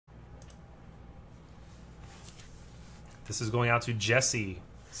This is going out to Jesse.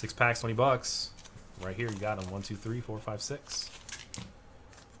 6 packs, $20. Right here, you got him. 1, 2, 3, 4, 5, 6.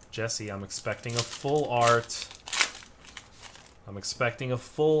 Jesse, I'm expecting a full art. I'm expecting a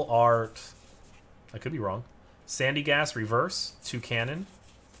full art. I could be wrong. Sandy Gas, reverse. 2 Cannon,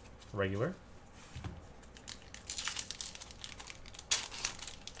 regular.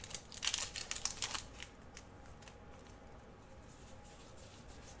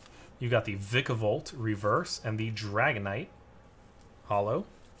 You got the Vikavolt, reverse, and the Dragonite, hollow.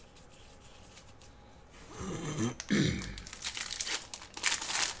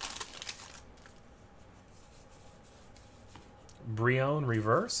 Brion,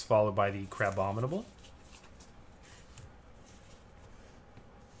 reverse, followed by the Crabominable.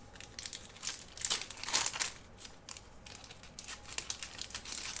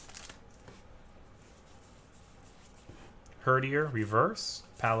 Herdier, reverse.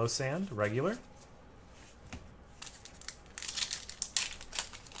 Palosand, regular.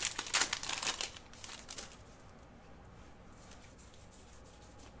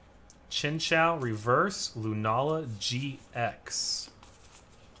 Chinchou, reverse. Lunala GX.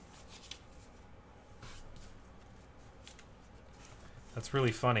 That's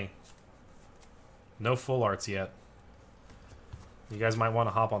really funny. No full arts yet. You guys might want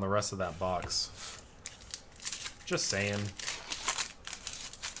to hop on the rest of that box. Just saying.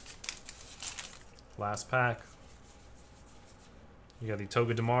 Last pack. You got the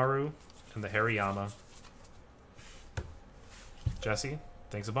Togedemaru and the Hariyama. Jesse,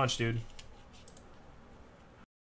 thanks a bunch, dude.